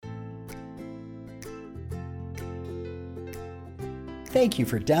Thank you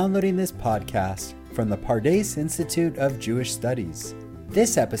for downloading this podcast from the Pardes Institute of Jewish Studies.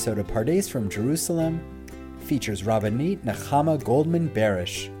 This episode of Pardes from Jerusalem features Rabbanit Nechama Goldman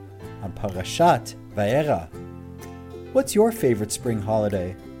Berish on Parashat Vayera. What's your favorite spring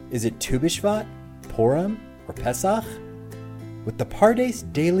holiday? Is it Tu B'Shvat, Purim, or Pesach? With the Pardes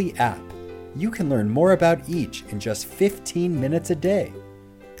Daily app, you can learn more about each in just 15 minutes a day.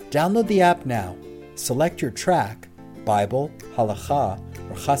 Download the app now, select your track, Bible, Halakha,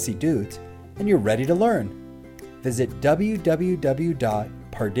 or Chassidut, and you're ready to learn. Visit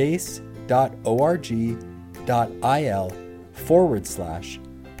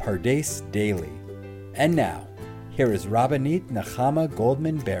www.pardes.org.il/Pardes Daily. And now, here is Rabbanit Nechama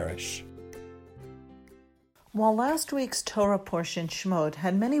Goldman Berish. While last week's Torah portion, Shemot,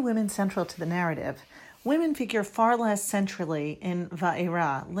 had many women central to the narrative, women figure far less centrally in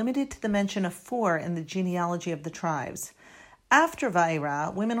Va'era, limited to the mention of 4 in the genealogy of the tribes. After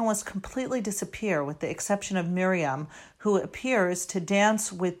Va'era, women almost completely disappear, with the exception of Miriam, who appears to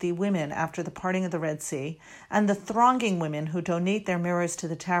dance with the women after the parting of the Red Sea, and the thronging women who donate their mirrors to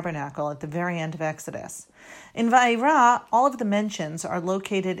the tabernacle at the very end of Exodus. In Va'era, all of the mentions are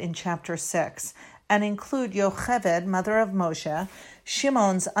located in chapter 6, and include Yocheved, mother of Moshe,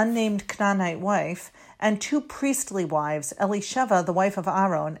 Shimon's unnamed Canaanite wife, and 2 priestly wives, Elisheva, the wife of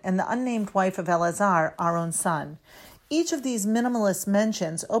Aaron, and the unnamed wife of Eleazar, Aaron's son. Each of these minimalist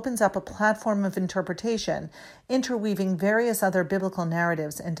mentions opens up a platform of interpretation, interweaving various other biblical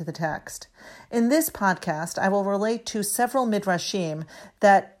narratives into the text. In this podcast, I will relate to several midrashim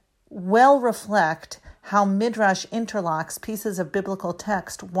that well reflect how midrash interlocks pieces of biblical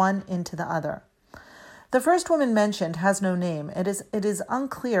text one into the other. The first woman mentioned has no name. It is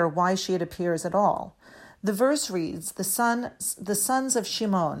unclear why she appears at all. The verse reads, the sons of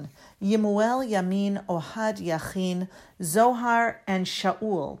Shimon, Yemuel, Yamin, Ohad, Yachin, Zohar, and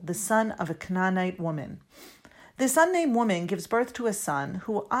Shaul, the son of a Canaanite woman. This unnamed woman gives birth to a son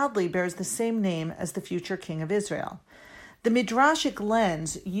who oddly bears the same name as the future king of Israel. The Midrashic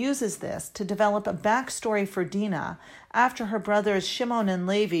lens uses this to develop a backstory for Dinah after her brothers Shimon and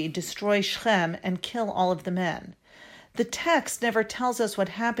Levi destroy Shechem and kill all of the men. The text never tells us what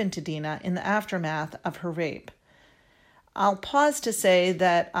happened to Dinah in the aftermath of her rape. I'll pause to say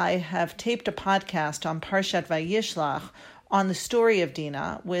that I have taped a podcast on Parshat Vayishlach on the story of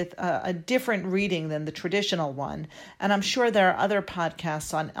Dinah with a different reading than the traditional one, and I'm sure there are other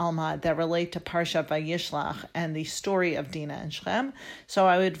podcasts on Elmad that relate to Parshat Vayishlach and the story of Dinah and Shechem, so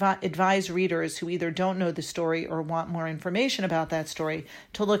I would advise readers who either don't know the story or want more information about that story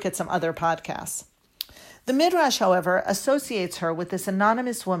to look at some other podcasts. The Midrash, however, associates her with this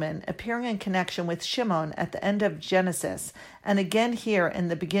anonymous woman appearing in connection with Shimon at the end of Genesis and again here in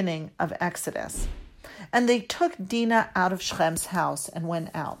the beginning of Exodus. And they took Dinah out of Shechem's house and went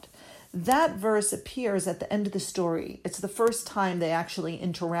out. That verse appears at the end of the story. It's the first time they actually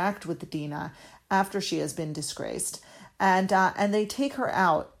interact with Dinah after she has been disgraced. And they take her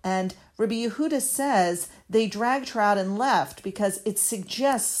out. And Rabbi Yehuda says they dragged her out and left because it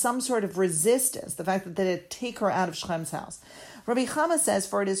suggests some sort of resistance, the fact that they take her out of Shechem's house. Rabbi Chama says,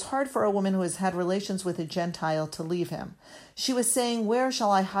 for it is hard for a woman who has had relations with a Gentile to leave him. She was saying, where shall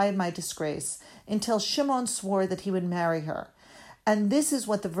I hide my disgrace? Until Shimon swore that he would marry her. And this is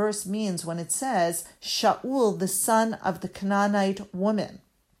what the verse means when it says, Shaul, the son of the Canaanite woman.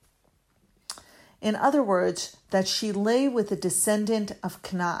 In other words, that she lay with a descendant of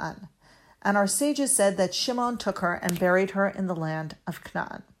Canaan. And our sages said that Shimon took her and buried her in the land of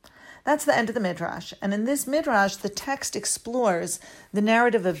Canaan. That's the end of the Midrash. And in this Midrash, the text explores the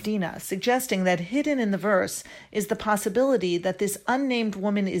narrative of Dinah, suggesting that hidden in the verse is the possibility that this unnamed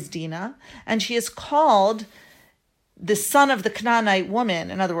woman is Dinah, and she is called the son of the Canaanite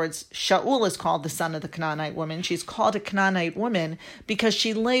woman. In other words, Shaul is called the son of the Canaanite woman. She's called a Canaanite woman because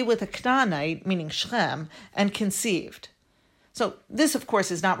she lay with a Canaanite, meaning Shechem, and conceived. So this, of course,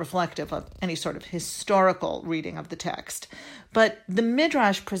 is not reflective of any sort of historical reading of the text. But the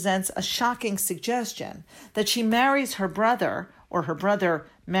Midrash presents a shocking suggestion that she marries her brother, or her brother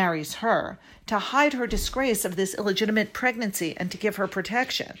marries her, to hide her disgrace of this illegitimate pregnancy and to give her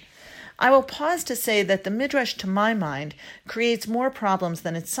protection. I will pause to say that the Midrash, to my mind, creates more problems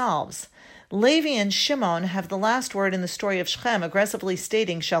than it solves. Levi and Shimon have the last word in the story of Shechem, aggressively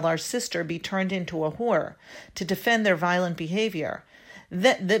stating, shall our sister be turned into a whore, to defend their violent behavior.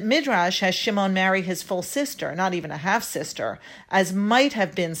 The Midrash has Shimon marry his full sister, not even a half-sister, as might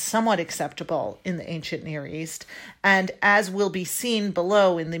have been somewhat acceptable in the ancient Near East, and as will be seen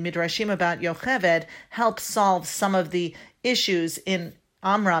below in the Midrashim about Yocheved, helps solve some of the issues in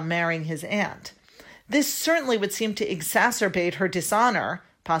Amram marrying his aunt. This certainly would seem to exacerbate her dishonor,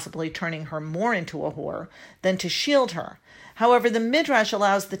 possibly turning her more into a whore, than to shield her. However, the Midrash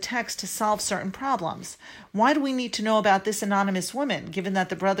allows the text to solve certain problems. Why do we need to know about this anonymous woman, given that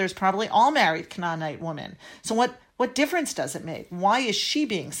the brothers probably all married Canaanite women? So what difference does it make? Why is she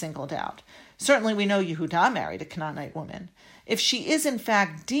being singled out? Certainly we know Yehuda married a Canaanite woman. If she is in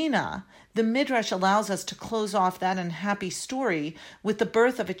fact Dinah, the Midrash allows us to close off that unhappy story with the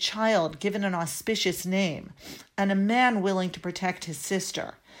birth of a child given an auspicious name, and a man willing to protect his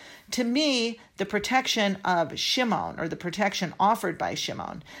sister. To me, the protection of Shimon, or the protection offered by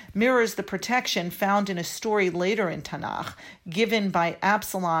Shimon, mirrors the protection found in a story later in Tanakh, given by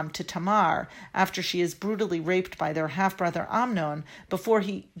Absalom to Tamar after she is brutally raped by their half-brother Amnon, before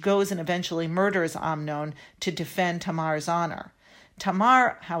he goes and eventually murders Amnon to defend Tamar's honor.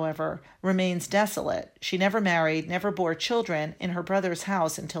 Tamar, however, remains desolate. She never married, never bore children in her brother's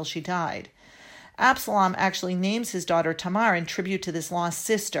house until she died. Absalom actually names his daughter Tamar in tribute to this lost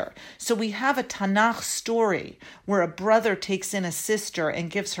sister. So we have a Tanakh story where a brother takes in a sister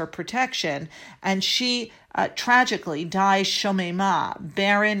and gives her protection, and she tragically dies shomema,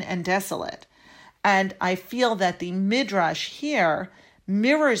 barren and desolate. And I feel that the Midrash here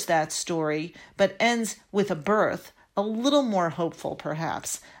mirrors that story, but ends with a birth, a little more hopeful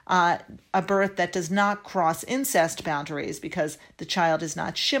perhaps, a birth that does not cross incest boundaries because the child is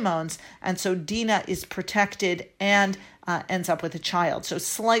not Shimon's, and so Dinah is protected and ends up with a child. So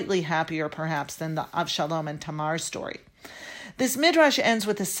slightly happier perhaps than the Avshalom and Tamar story. This Midrash ends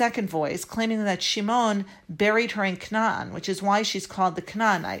with a second voice claiming that Shimon buried her in Canaan, which is why she's called the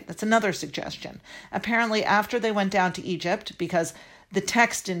Canaanite. That's another suggestion. Apparently after they went down to Egypt, because the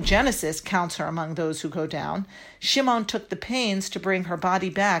text in Genesis counts her among those who go down, Shimon took the pains to bring her body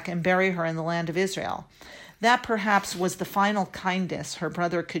back and bury her in the land of Israel. That perhaps was the final kindness her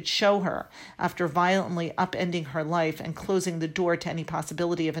brother could show her after violently upending her life and closing the door to any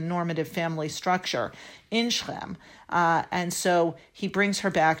possibility of a normative family structure in Shechem. And so he brings her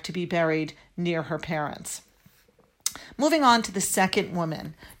back to be buried near her parents. Moving on to the second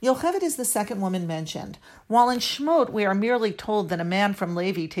woman. Yocheved is the second woman mentioned. While in Shmot we are merely told that a man from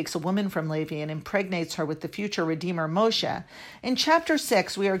Levi takes a woman from Levi and impregnates her with the future Redeemer Moshe, in chapter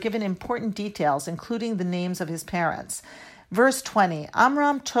 6 we are given important details, including the names of his parents. Verse 20,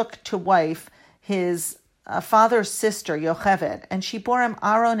 Amram took to wife his father's sister, Yocheved, and she bore him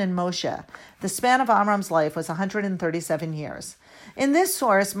Aaron and Moshe. The span of Amram's life was 137 years. In this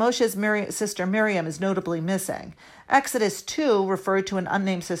source, Moshe's sister Miriam is notably missing. Exodus 2 referred to an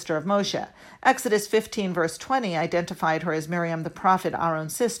unnamed sister of Moshe. Exodus 15, verse 20, identified her as Miriam the prophet,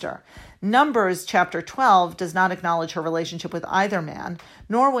 Aaron's sister. Numbers chapter 12 does not acknowledge her relationship with either man,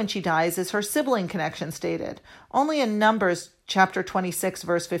 nor when she dies is her sibling connection stated. Only in Numbers chapter 26,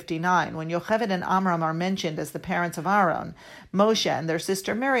 verse 59, when Yocheved and Amram are mentioned as the parents of Aaron, Moshe and their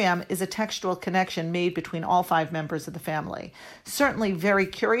sister Miriam is a textual connection made between all 5 members of the family. Certainly very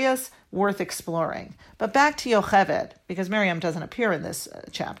curious, worth exploring. But back to Yocheved, because Miriam doesn't appear in this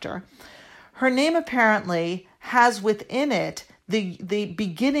chapter. Her name apparently has within it the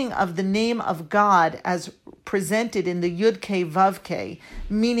beginning of the name of God as presented in the Yud-Kei Vav-Kei,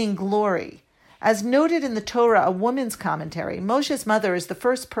 meaning glory. As noted in the Torah, a woman's commentary, Moshe's mother is the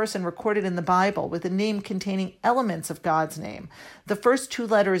first person recorded in the Bible with a name containing elements of God's name. The first 2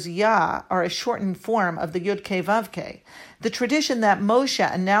 letters Yah are a shortened form of the Yud-Kei Vav-Kei. The tradition that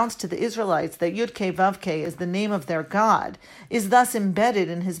Moshe announced to the Israelites that Yud-Kei Vav-Kei is the name of their God is thus embedded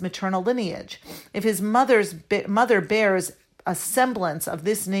in his maternal lineage. If his mother bears a semblance of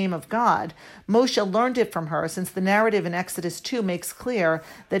this name of God, Moshe learned it from her, since the narrative in Exodus 2 makes clear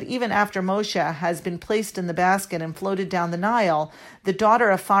that even after Moshe has been placed in the basket and floated down the Nile, the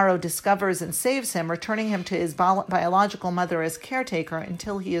daughter of Pharaoh discovers and saves him, returning him to his biological mother as caretaker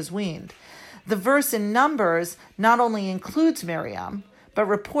until he is weaned. The verse in Numbers not only includes Miriam, but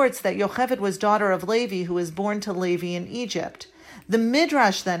reports that Yocheved was daughter of Levi, who was born to Levi in Egypt. The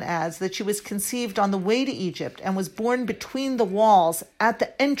Midrash then adds that she was conceived on the way to Egypt and was born between the walls at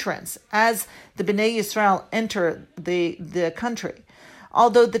the entrance as the Bnei Yisrael enter the country.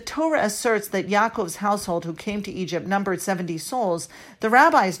 Although the Torah asserts that Yaakov's household who came to Egypt numbered 70 souls, the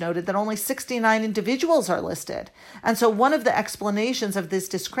rabbis noted that only 69 individuals are listed. And so one of the explanations of this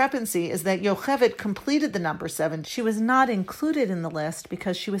discrepancy is that Yocheved completed the number 7. She was not included in the list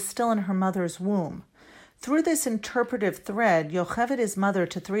because she was still in her mother's womb. Through this interpretive thread, Yocheved is mother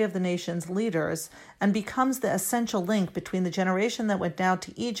to 3 of the nation's leaders and becomes the essential link between the generation that went down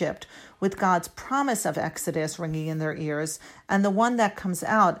to Egypt with God's promise of Exodus ringing in their ears and the one that comes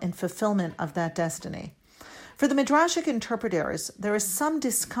out in fulfillment of that destiny. For the Midrashic interpreters, there is some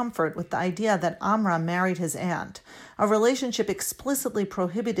discomfort with the idea that Amram married his aunt, a relationship explicitly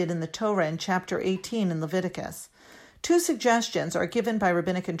prohibited in the Torah in chapter 18 in Leviticus. Two suggestions are given by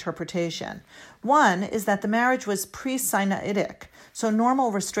rabbinic interpretation. One is that the marriage was pre-Sinaitic, so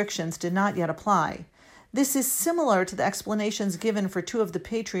normal restrictions did not yet apply. This is similar to the explanations given for two of the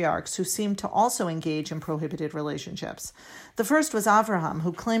patriarchs who seemed to also engage in prohibited relationships. The first was Avraham,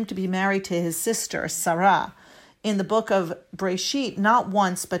 who claimed to be married to his sister, Sarah, in the book of Breshit, not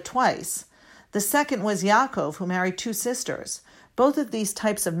once but twice. The second was Yaakov, who married two sisters. Both of these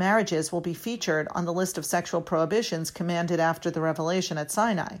types of marriages will be featured on the list of sexual prohibitions commanded after the revelation at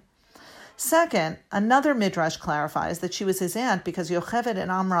Sinai. Second, another midrash clarifies that she was his aunt because Yocheved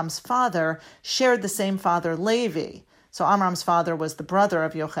and Amram's father shared the same father, Levi. So Amram's father was the brother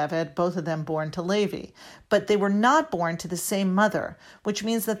of Yocheved, both of them born to Levi. But they were not born to the same mother, which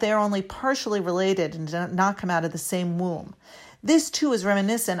means that they are only partially related and did not come out of the same womb. This, too, is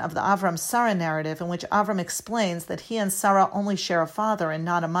reminiscent of the Avram-Sarah narrative in which Avram explains that he and Sarah only share a father and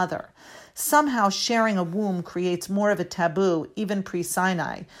not a mother. Somehow sharing a womb creates more of a taboo, even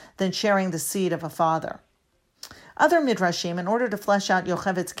pre-Sinai, than sharing the seed of a father. Other midrashim, in order to flesh out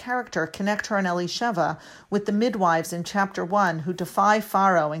Yocheved's character, connect her and Elisheva with the midwives in chapter 1 who defy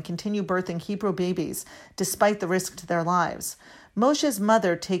Pharaoh and continue birthing Hebrew babies despite the risk to their lives. Moshe's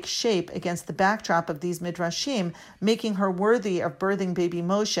mother takes shape against the backdrop of these midrashim, making her worthy of birthing baby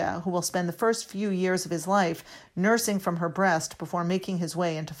Moshe, who will spend the first few years of his life nursing from her breast before making his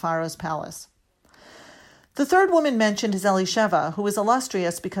way into Pharaoh's palace. The third woman mentioned is Elisheva, who is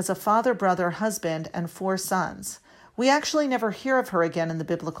illustrious because of father, brother, husband, and 4 sons. We actually never hear of her again in the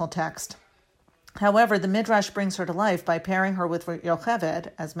biblical text. However, the Midrash brings her to life by pairing her with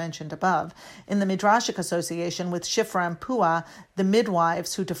Yocheved, as mentioned above, in the Midrashic association with Shifra and Puah, the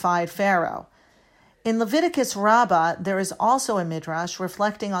midwives who defied Pharaoh. In Leviticus Rabbah, there is also a Midrash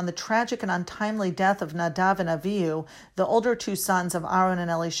reflecting on the tragic and untimely death of Nadav and Avihu, the older 2 sons of Aaron and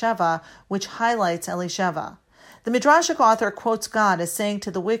Elisheva, which highlights Elisheva. The Midrashic author quotes God as saying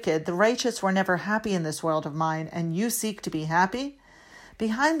to the wicked, "The righteous were never happy in this world of mine, and you seek to be happy?"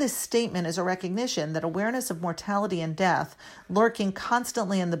 Behind this statement is a recognition that awareness of mortality and death, lurking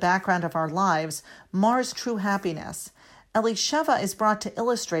constantly in the background of our lives, mars true happiness. Elisheva is brought to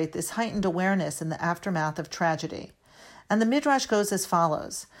illustrate this heightened awareness in the aftermath of tragedy. And the Midrash goes as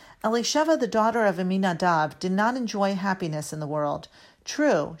follows. Elisheva, the daughter of Aminadab, did not enjoy happiness in the world.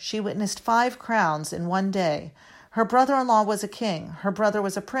 True, she witnessed 5 crowns in one day. Her brother-in-law was a king. Her brother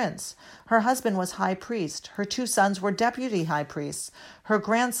was a prince. Her husband was high priest. Her 2 sons were deputy high priests. Her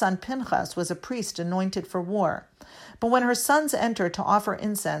grandson Pinchas was a priest anointed for war. But when her sons entered to offer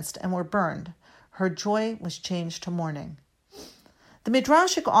incense and were burned, her joy was changed to mourning. The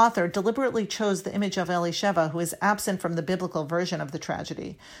Midrashic author deliberately chose the image of Elisheva, who is absent from the biblical version of the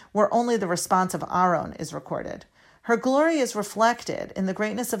tragedy, where only the response of Aaron is recorded. Her glory is reflected in the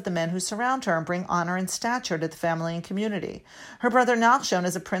greatness of the men who surround her and bring honor and stature to the family and community. Her brother Nachshon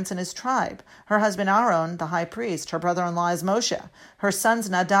is a prince in his tribe. Her husband Aaron, the high priest. Her brother-in-law is Moshe. Her sons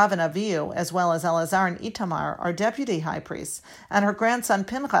Nadav and Avihu, as well as Elazar and Itamar, are deputy high priests. And her grandson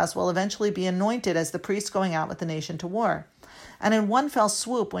Pinchas will eventually be anointed as the priest going out with the nation to war. And in one fell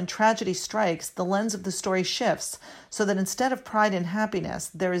swoop, when tragedy strikes, the lens of the story shifts, so that instead of pride and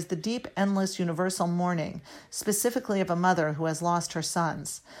happiness, there is the deep, endless, universal mourning, specifically of a mother who has lost her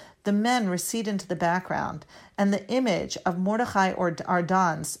sons. The men recede into the background, and the image of Mordechai or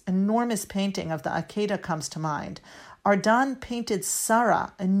Ardan's enormous painting of the Akedah comes to mind. Ardan painted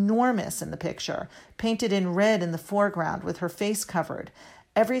Sarah, enormous in the picture, painted in red in the foreground with her face covered,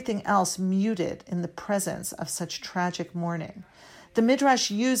 everything else muted in the presence of such tragic mourning. The Midrash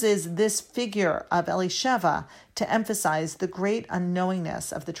uses this figure of Elisheva to emphasize the great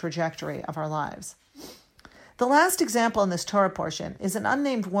unknowingness of the trajectory of our lives. The last example in this Torah portion is an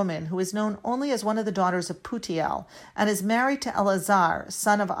unnamed woman who is known only as one of the daughters of Putiel and is married to Elazar,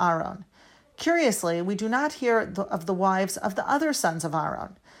 son of Aaron. Curiously, we do not hear of the wives of the other sons of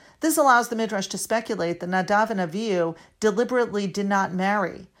Aaron. This allows the Midrash to speculate that Nadav and Avihu deliberately did not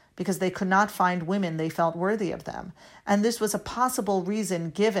marry because they could not find women they felt worthy of them, and this was a possible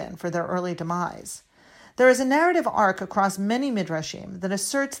reason given for their early demise. There is a narrative arc across many Midrashim that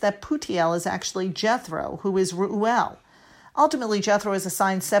asserts that Putiel is actually Jethro, who is Reuel. Ultimately, Jethro is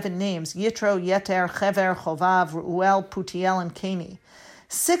assigned 7 names: Yitro, Yeter, Chever, Chovav, Reuel, Putiel, and Keni.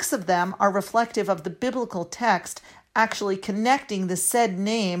 6 of them are reflective of the biblical text actually connecting the said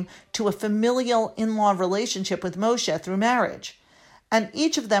name to a familial in-law relationship with Moshe through marriage, and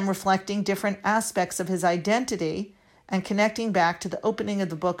each of them reflecting different aspects of his identity and connecting back to the opening of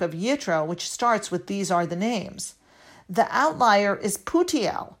the book of Yitro, which starts with these are the names. The outlier is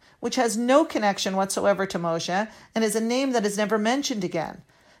Putiel, which has no connection whatsoever to Moshe and is a name that is never mentioned again.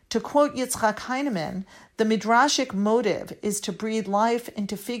 To quote Yitzchak Heinemann, the midrashic motive is to breathe life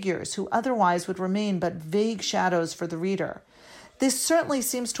into figures who otherwise would remain but vague shadows for the reader. This certainly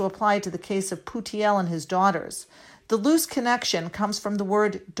seems to apply to the case of Putiel and his daughters. The loose connection comes from the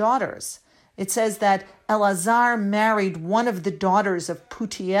word daughters. It says that Elazar married one of the daughters of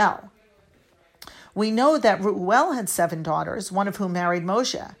Putiel. We know that Reuel had 7 daughters, one of whom married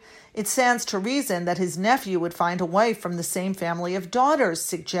Moshe. It stands to reason that his nephew would find a wife from the same family of daughters,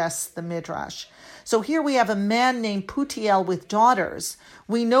 suggests the Midrash. So here we have a man named Putiel with daughters.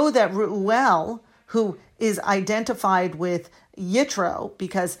 We know that Reuel, who is identified with Yitro,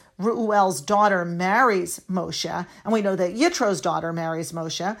 because Reuel's daughter marries Moshe, and we know that Yitro's daughter marries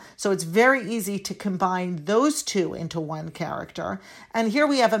Moshe, so it's very easy to combine those two into one character. And here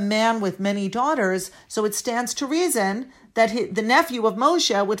we have a man with many daughters, so it stands to reason that the nephew of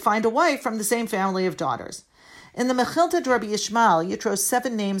Moshe would find a wife from the same family of daughters. In the Mechilta Rabbi Yishmael, Yitro's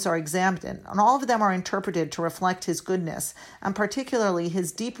 7 names are examined, and all of them are interpreted to reflect his goodness, and particularly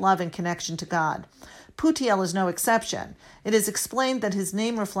his deep love and connection to God. Putiel is no exception. It is explained that his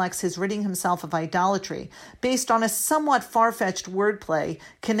name reflects his ridding himself of idolatry, based on a somewhat far-fetched wordplay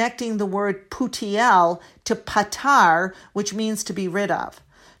connecting the word Putiel to patar, which means to be rid of.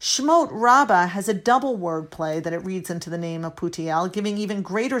 Shmot Rabbah has a double wordplay that it reads into the name of Putiel, giving even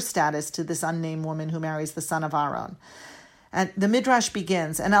greater status to this unnamed woman who marries the son of Aaron. And the Midrash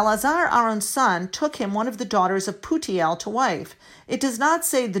begins, and Elazar, Aaron's son, took him one of the daughters of Putiel to wife. It does not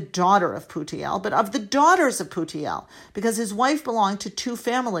say the daughter of Putiel, but of the daughters of Putiel, because his wife belonged to 2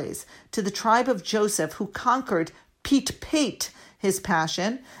 families, to the tribe of Joseph, who conquered Pit, his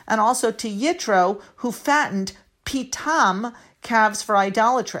passion, and also to Yitro, who fattened Pitam, calves for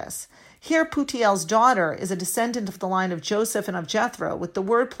idolatress. Here, Putiel's daughter is a descendant of the line of Joseph and of Jethro, with the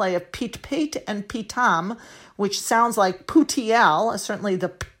wordplay of Pit and Pitam, which sounds like Putiel, certainly the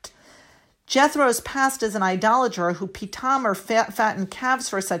Pit. Jethro's past as an idolater who Pitam or fattened calves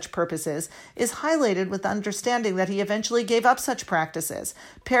for such purposes is highlighted with the understanding that he eventually gave up such practices,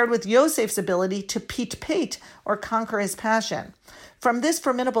 paired with Yosef's ability to Pit or conquer his passion. From this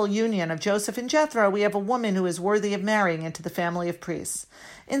formidable union of Joseph and Jethro, we have a woman who is worthy of marrying into the family of priests.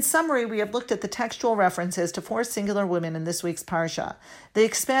 In summary, we have looked at the textual references to 4 singular women in this week's parsha. The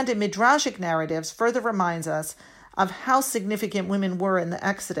expanded midrashic narratives further reminds us of how significant women were in the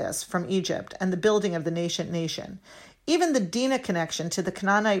Exodus from Egypt and the building of the nation. Even the Dinah connection to the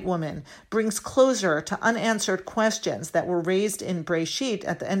Canaanite woman brings closure to unanswered questions that were raised in Breshit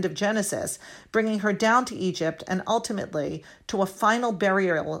at the end of Genesis, bringing her down to Egypt and ultimately to a final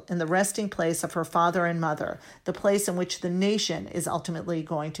burial in the resting place of her father and mother, the place in which the nation is ultimately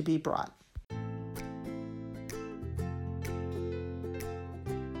going to be brought.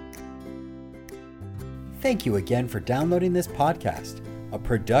 Thank you again for downloading this podcast, a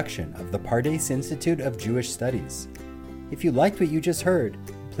production of the Pardes Institute of Jewish Studies. If you liked what you just heard,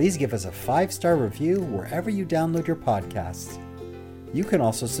 please give us a 5-star review wherever you download your podcasts. You can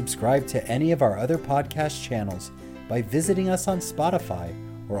also subscribe to any of our other podcast channels by visiting us on Spotify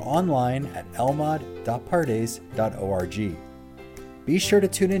or online at elmad.pardes.org. Be sure to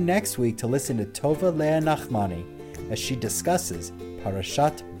tune in next week to listen to Tova Leah Nachmani as she discusses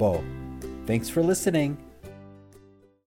Parashat Bo. Thanks for listening.